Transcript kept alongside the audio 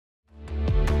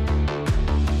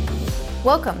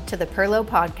Welcome to the Perlo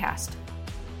Podcast.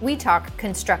 We talk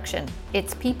construction,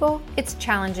 its people, its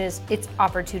challenges, its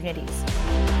opportunities.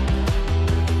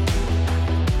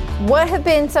 What have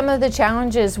been some of the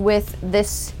challenges with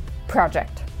this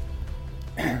project?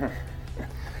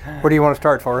 Where do you want to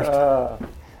start, Forrest?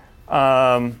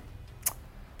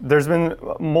 There's been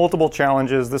multiple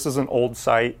challenges. This is an old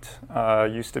site.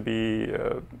 Used to be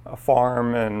a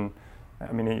farm, and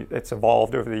I mean it's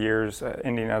evolved over the years,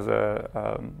 ending as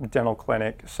a dental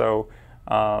clinic. So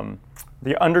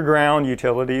the underground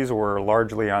utilities were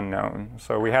largely unknown.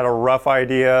 So we had a rough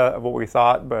idea of what we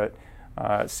thought, but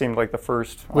it seemed like the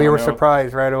first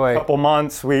surprised right away. Couple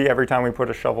months, every time we put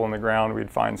a shovel in the ground,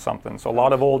 we'd find something. So a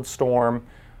lot of old storm.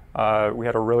 We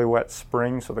had a really wet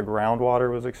spring, so the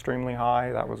groundwater was extremely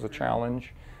high. That was a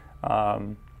challenge.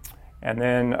 And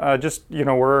then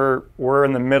we're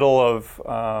in the middle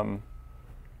of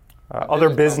other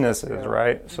businesses,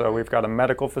 right? So we've got a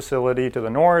medical facility to the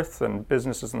north and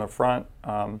businesses in the front.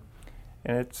 And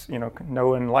it's, no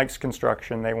one likes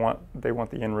construction. They want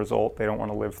the end result. They don't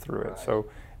want to live through it. So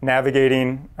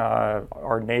navigating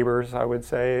our neighbors, I would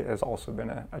say, has also been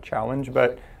a challenge,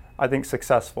 but I think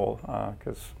successful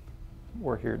because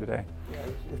we're here today.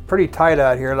 It's pretty tight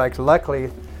out here. Like,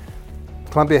 luckily,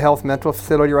 Columbia Health Mental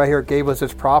Facility right here gave us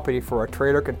this property for a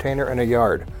trailer, container, and a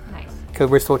yard. Nice. Because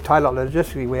we're so tight out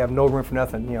logistically, we have no room for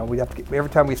nothing. We have to every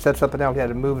time we set something down, we had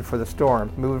to move it for the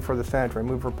storm, move it for the sanitary,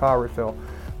 move it for power. So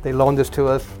they loaned this to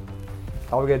us.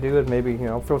 All we got to do is maybe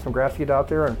throw some grass seed out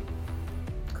there and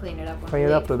Clean it up a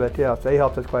little bit. Yeah, so they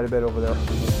helped us quite a bit over there.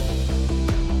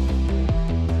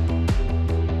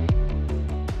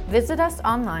 Visit us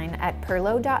online at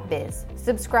perlo.biz,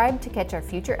 subscribe to catch our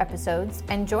future episodes,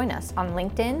 and join us on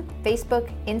LinkedIn, Facebook,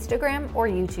 Instagram, or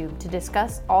YouTube to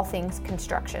discuss all things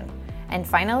construction. And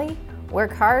finally,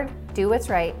 work hard, do what's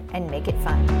right, and make it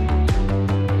fun.